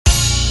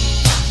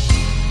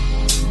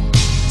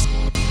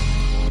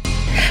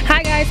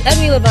Hi guys,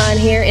 EbonyLavone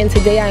here, and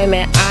today I am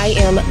at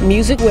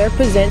IAmMusicWear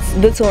presents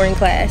the touring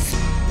class.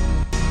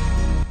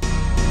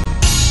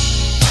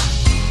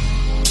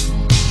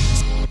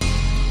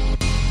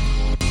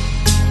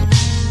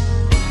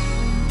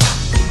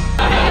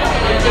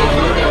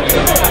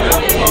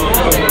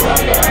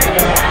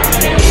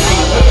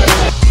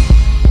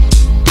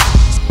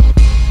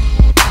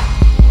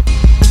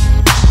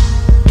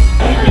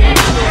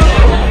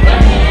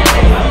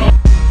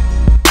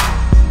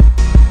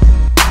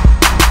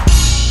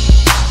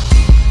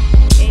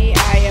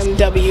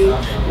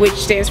 Which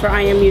stands for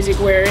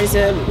IAmMusicWear, is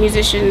a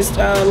musician's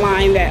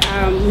line that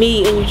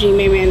me and Eugene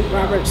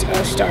Roberts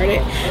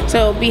started.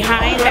 So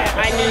behind that,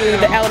 I knew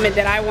the element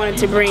that I wanted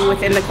to bring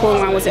within the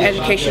clothing line was the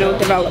educational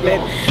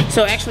development.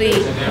 So actually,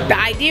 the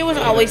idea was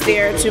always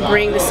there to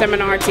bring the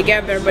seminar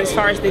together, but as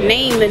far as the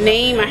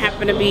name I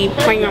happened to be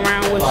playing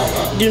around with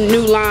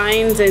new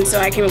lines, and so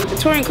I came up with the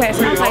touring class,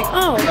 and I was like,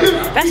 oh,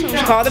 that's what we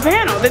call the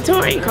panel, the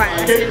touring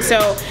class. And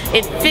so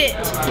it fit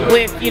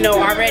with, you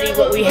know, already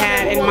what we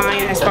had in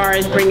mind as far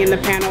as bringing the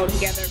panel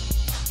together.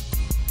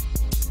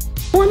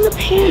 On the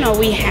panel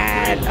we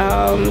had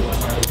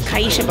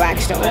Kaisha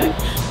Blackstone,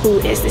 who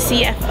is the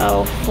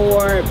CFO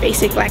for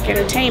Basic Black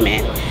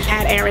Entertainment.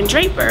 Had Aaron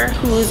Draper,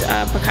 who's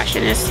a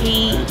percussionist.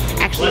 He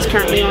actually is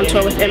currently on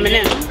tour with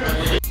Eminem.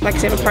 Like I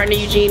said, my partner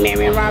Eugene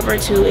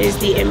Roberts, who is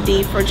the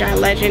MD for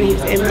John Legend. He's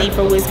the MD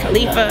for Wiz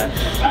Khalifa.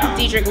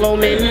 Dietrich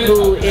Lohman,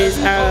 who is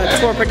a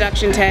tour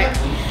production tech.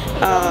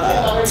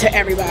 To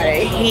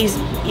everybody. He's,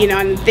 you know,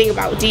 and the thing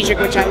about Dietrich,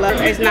 which I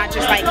love, it's not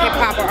just like hip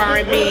hop or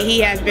R&B. He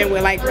has been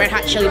with like Red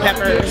Hot Chili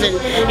Peppers,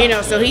 and you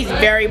know, so he's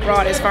very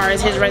broad as far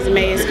as his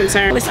resume is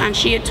concerned. It's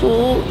Anshia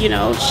Toole, you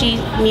know, she's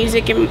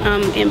music and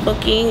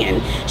booking,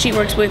 and she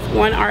works with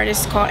one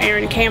artist called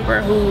Aaron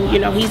Camper, who, you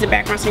know, he's a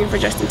background singer for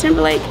Justin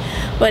Timberlake,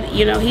 but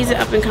you know, he's an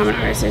up and coming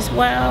artist as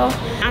well.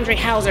 Andre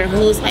Hauser,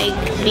 who's like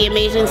the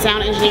amazing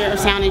sound engineer of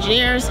sound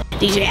engineers.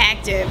 DJ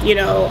Active, you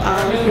know,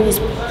 who's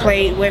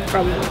played with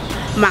from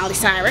Miley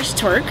Cyrus,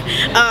 Twerk,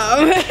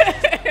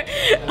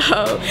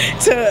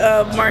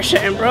 to Marsha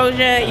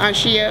Ambrosia,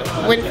 Anshia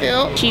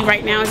Winfield. She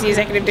right now is the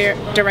executive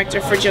director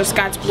for Jill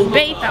Scott's Blue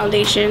Bay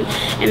Foundation.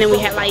 And then we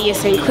had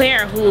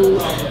St.Clair, who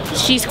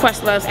she's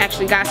Questlove's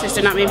actually god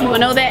sister. Not many people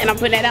know that, and I'm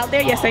putting that out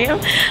there. Yes, I am.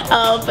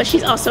 But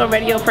she's also a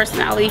radio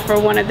personality for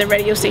one of the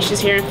radio stations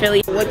here in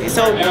Philly.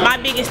 So my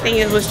biggest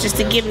thing was just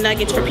to give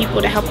nuggets for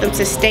people to help them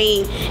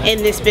sustain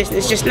in this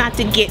business, just not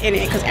to get in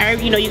it, because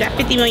you know, you got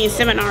 50 million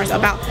seminars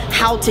about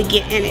how to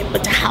get in it,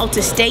 but to how to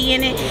stay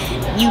in it,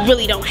 you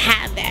really don't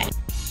have that.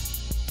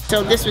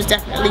 So this was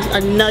definitely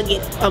a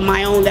nugget of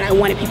my own that I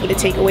wanted people to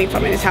take away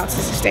from it, is how to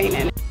sustain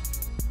in it.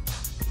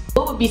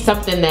 What would be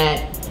something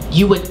that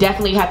you would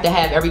definitely have to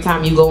have every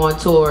time you go on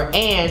tour,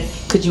 and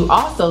could you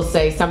also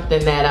say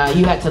something that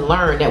you had to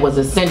learn that was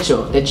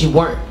essential, that you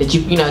weren't, that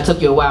you know, it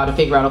took you a while to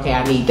figure out, okay,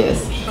 I need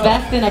this?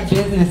 That's in a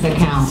business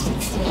account.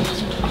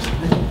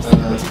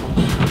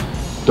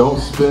 Don't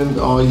spend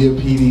all your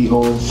PD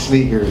on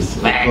sneakers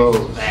and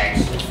clothes.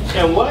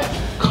 And what?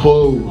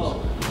 Clothes.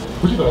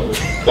 What you know about?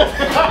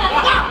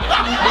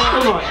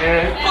 Come on,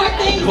 Aaron.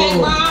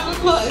 Come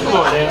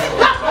on, Aaron.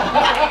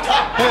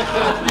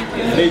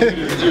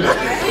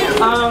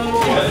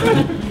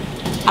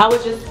 I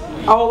would just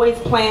always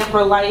plan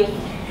for life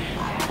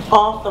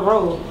off the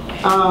road.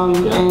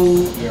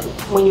 And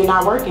when you're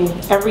not working,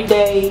 every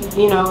day,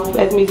 you know,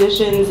 as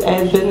musicians,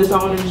 as business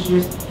owners,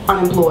 you're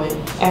unemployed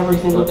every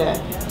single day.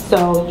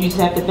 So you just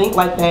have to think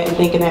like that and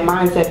think in that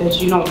mindset that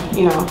you don't,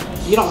 you know,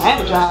 you don't have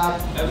a job,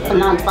 a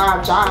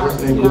 9-to-5 job.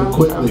 You know?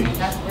 Quickly.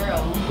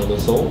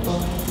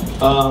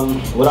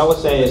 What I would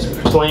say is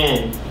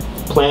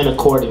plan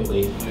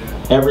accordingly.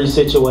 Every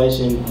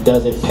situation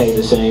doesn't pay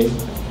the same,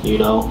 you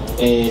know,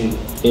 and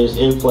there's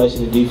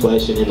inflation and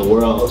deflation in the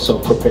world, so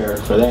prepare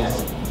for that.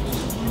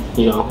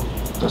 You know,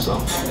 that's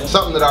all.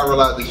 Something that I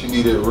realized that you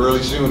needed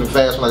really soon and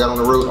fast when I got on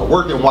the road, a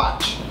working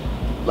watch.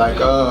 Like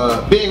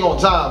being on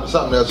time is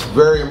something that's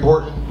very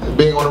important.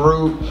 Being on the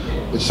road,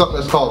 it's something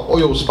that's called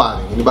oil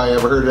spotting. Anybody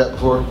ever heard of that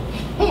before?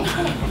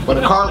 When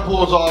a car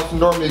pulls off,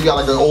 normally you got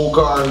like an old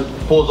car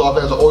pulls off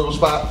as an oil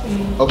spot.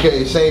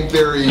 Okay, same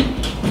theory.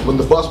 When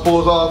the bus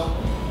pulls off,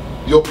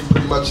 you'll be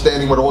pretty much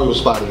standing where the oil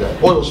spot is at.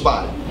 Oil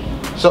spotting.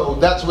 So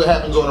that's what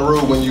happens on the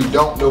road when you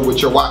don't know what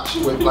you're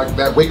watching. With like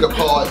that wake up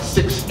call at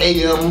 6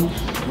 a.m.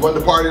 You went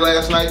to party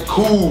last night?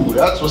 Cool,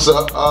 that's what's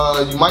up.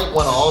 You might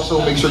want to also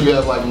make sure you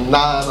have like 9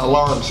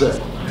 alarms set.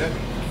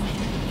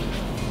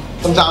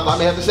 Sometimes I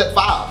may have to set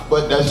 5,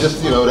 but that's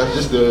just, you know, that's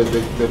just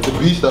the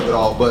beast of it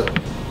all. But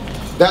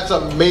that's a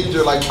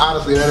major, like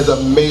honestly, that is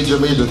a major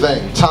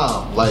thing.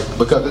 Time, like,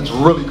 because it's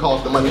really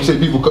costing money. You say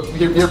people,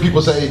 hear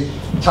people say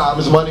time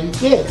is money.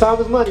 Yeah, time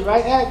is money,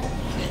 right?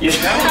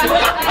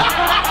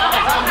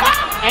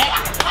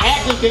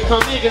 Actors didn't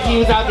come in because he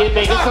was out there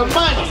making some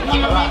money.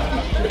 You know what I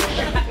mean?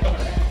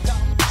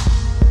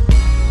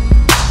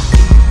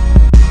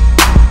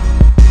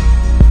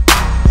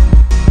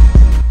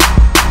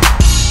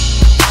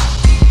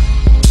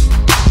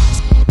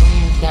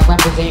 That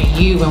represent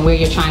represent you and where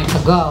you're trying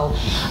to go.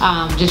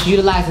 Just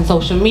utilizing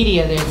social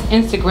media. There's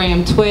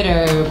Instagram,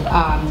 Twitter,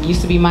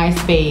 used to be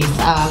MySpace,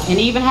 and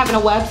even having a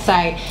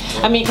website.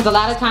 I mean, because a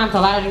lot of times,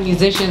 a lot of the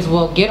musicians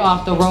will get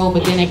off the road,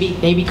 but then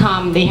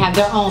they have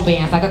their own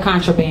bands, like a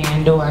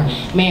contraband or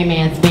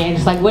man's band.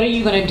 It's like, what are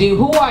you gonna do?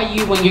 Who are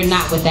you when you're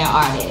not with that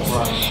artist?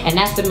 And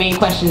that's the main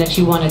question that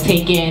you want to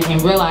take in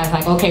and realize,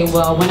 like, okay,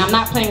 well, when I'm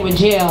not playing with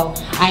Jill,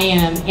 I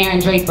am Aaron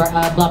Draper,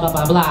 blah blah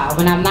blah blah.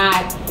 When I'm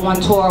not on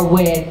tour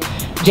with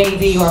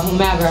Jay-Z or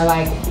whomever,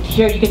 like,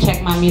 here you can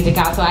check my music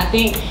out. So I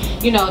think,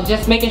 you know,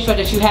 just making sure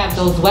that you have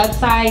those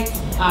websites,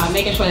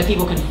 making sure that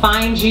people can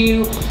find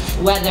you,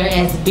 whether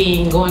it's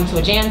going to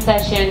a jam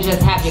session,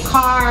 just have your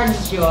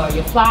cards, your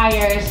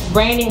flyers.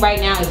 Branding right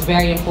now is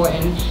very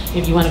important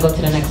if you want to go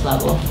to the next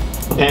level.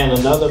 And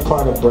another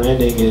part of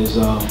branding is,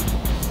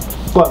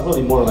 well,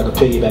 really more like a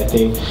piggyback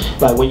thing.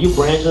 Like when you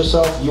brand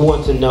yourself, you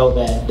want to know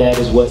that that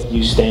is what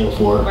you stand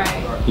for.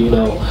 Right. You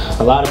know,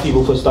 a lot of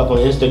people put stuff on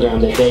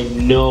Instagram that they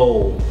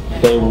know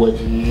they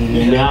would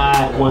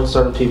not want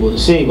certain people to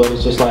see, but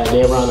it's just like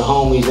they're around the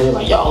homies and they're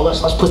like, yo,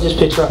 let's put this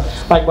picture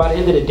up. Like by the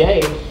end of the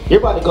day, you're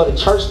about to go to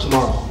church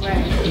tomorrow.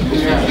 Right.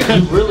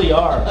 You really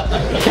are.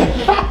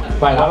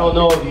 Like, I don't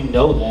know if you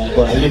know that,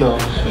 but you know,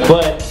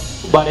 but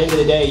by the end of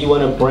the day, you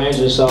want to brand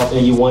yourself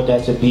and you want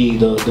that to be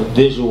the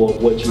visual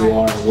of what you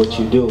are and what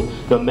you do,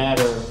 no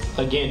matter,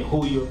 again,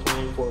 who you're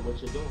playing for,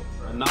 what you're doing.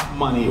 Enough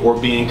money or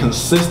being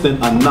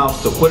consistent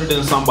enough to put it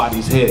in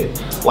somebody's head.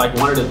 Like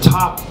one of the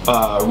top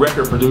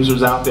record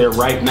producers out there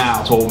right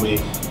now told me,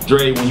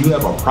 Dre, when you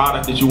have a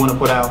product that you want to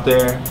put out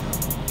there,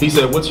 he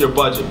said, what's your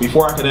budget?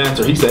 Before I could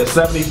answer, he said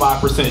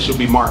 75% should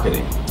be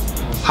marketing.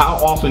 How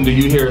often do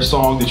you hear a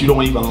song that you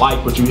don't even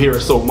like, but you hear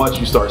it so much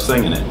you start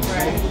singing it?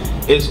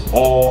 Right. It's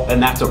all,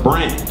 and that's a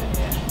brand.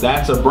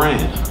 That's a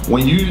brand.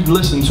 When you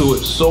listen to it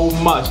so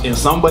much and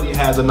somebody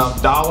has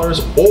enough dollars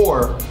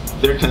or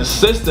they're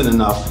consistent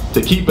enough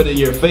to keep it in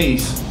your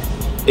face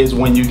is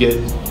when you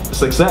get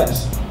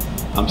success.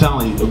 I'm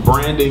telling you, the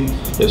branding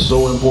is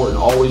so important.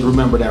 Always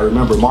remember that.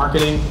 Remember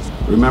marketing.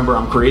 Remember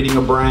I'm creating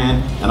a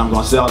brand and I'm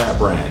going to sell that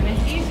brand.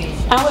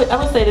 I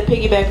would say to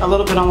piggyback a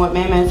little bit on what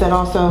Man said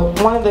also,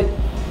 one of the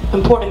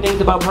important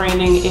things about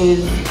branding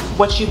is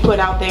what you put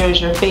out there as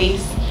your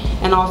face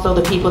and also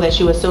the people that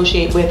you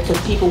associate with,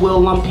 because people will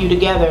lump you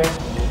together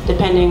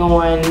depending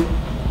on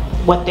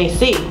what they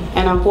see.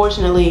 And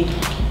unfortunately,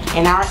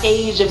 in our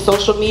age of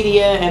social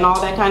media and all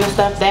that kind of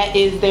stuff, that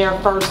is their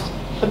first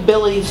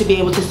ability to be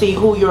able to see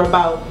who you're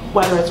about,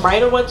 whether it's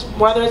right or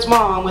whether it's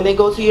wrong. When they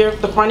go to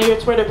the front of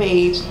your Twitter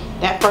page,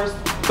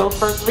 those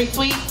first 3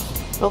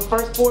 tweets, those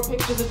first 4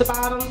 pictures at the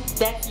bottom,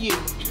 that's you.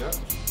 Yep.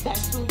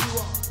 That's who you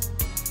are.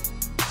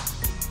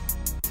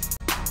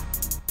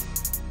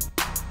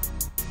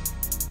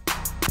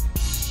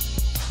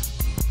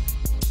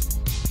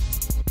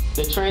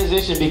 The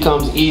transition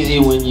becomes easy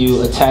when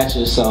you attach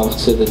yourself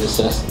to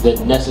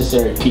the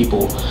necessary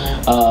people.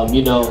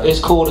 You know, it's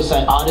cool to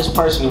say, oh, this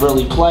person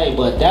really play,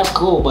 but that's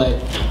cool,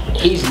 but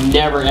he's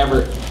never,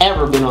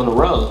 ever been on the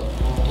road.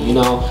 You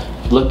know,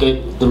 look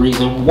at the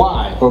reason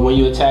why. Or when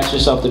you attach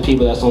yourself to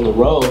people that's on the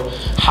road,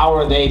 how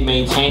are they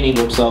maintaining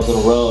themselves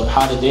on the road?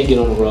 How did they get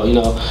on the road? You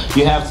know,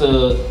 you have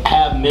to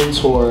have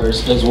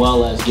mentors as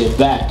well as give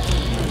back.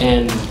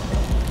 And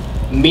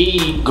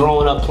me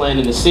growing up playing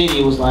in the city,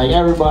 it was like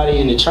everybody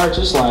in the church,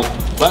 it's like,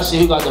 let's see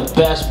who got the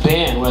best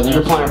band, whether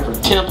you're playing for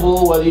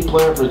Temple, whether you're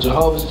playing for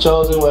Jehovah's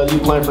Chosen, whether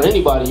you're playing for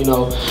anybody, you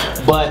know.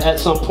 But at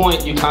some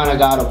point, you kind of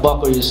got to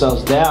buckle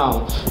yourselves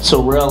down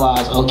to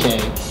realize, okay,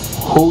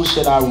 who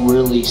should I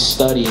really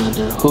study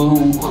under?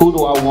 Who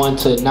do I want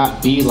to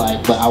not be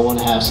like, but I want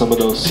to have some of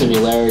those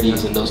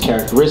similarities and those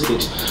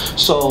characteristics?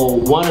 So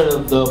one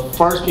of the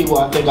first people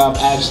I think I've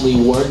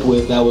actually worked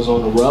with that was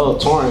on the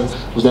road touring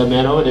was that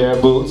man over there,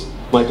 Boots.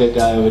 My good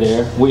guy over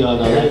there. We all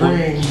know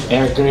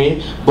Eric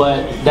Green.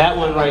 But that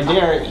one right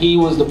there, he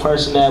was the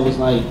person that was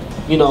like,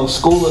 you know,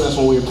 schooling us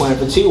when we were playing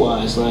for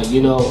T-Wise. Like,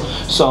 you know,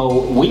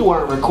 so we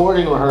weren't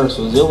recording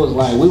rehearsals. It was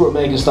like we were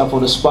making stuff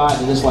on the spot,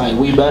 and it's like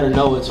we better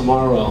know it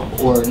tomorrow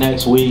or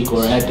next week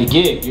or at the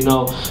gig, you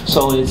know.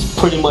 So it's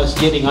pretty much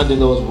getting under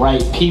those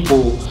right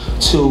people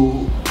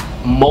to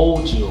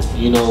mold you,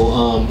 you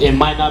know. It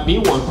might not be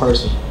one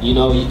person, you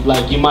know,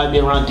 like you might be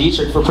around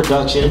Dietrich for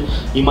production,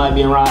 you might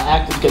be around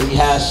active because he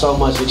has so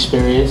much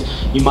experience,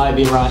 you might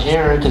be around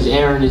Aaron because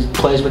Aaron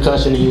plays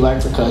percussion and you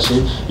like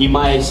percussion, you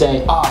might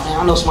say, oh man,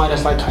 I know somebody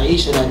that's like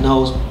Kaisha that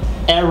knows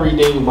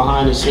everything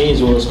behind the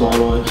scenes of what's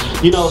going on,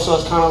 you know. So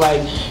it's kind of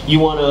like you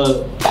want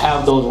to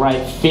have those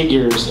right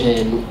figures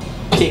and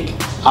pick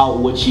out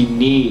what you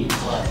need.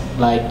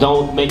 Like,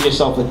 don't make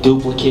yourself a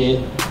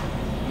duplicate,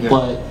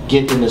 but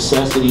get the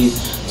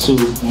necessities to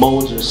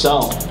mold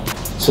yourself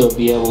to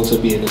be able to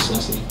be a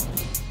necessity.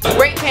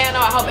 Great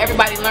panel. I hope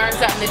everybody learned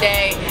something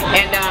today,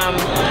 and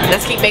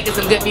let's keep making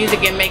some good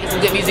music and making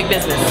some good music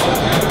business.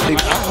 I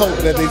hope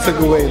that they took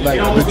away like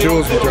the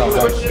jewels we drop.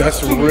 Like,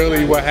 that's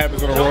really what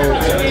happens on the road,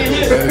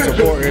 and it's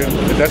important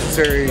and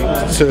necessary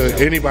to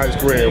anybody's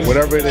career,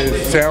 whatever it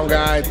is, sound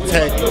guy,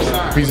 tech,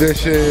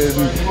 musician,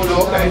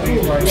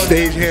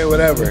 stagehand,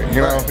 whatever.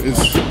 You know,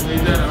 it's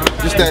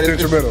just that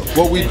instrumental.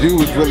 What we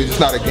do is really just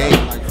not a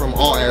game, like from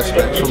all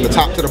aspects, from the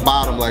top to the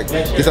bottom, like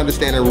just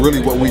understanding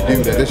really what we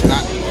do. That it's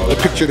not the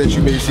picture that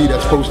you may see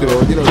that's posted,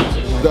 or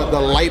the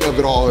light of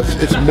it all.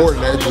 It's more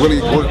than that. It's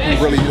really work. We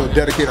really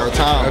dedicate our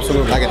time,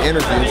 absolutely, like an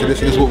energy into this.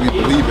 This is what we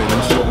believe in.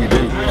 This is what we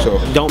do.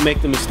 So don't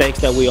make the mistakes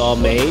that we all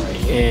made,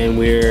 and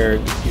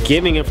we're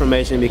giving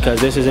information because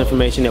this is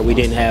information that we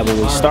didn't have when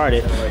we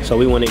started. So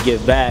we want to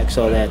give back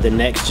so that the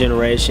next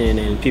generation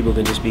and people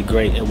can just be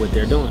great at what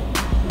they're doing.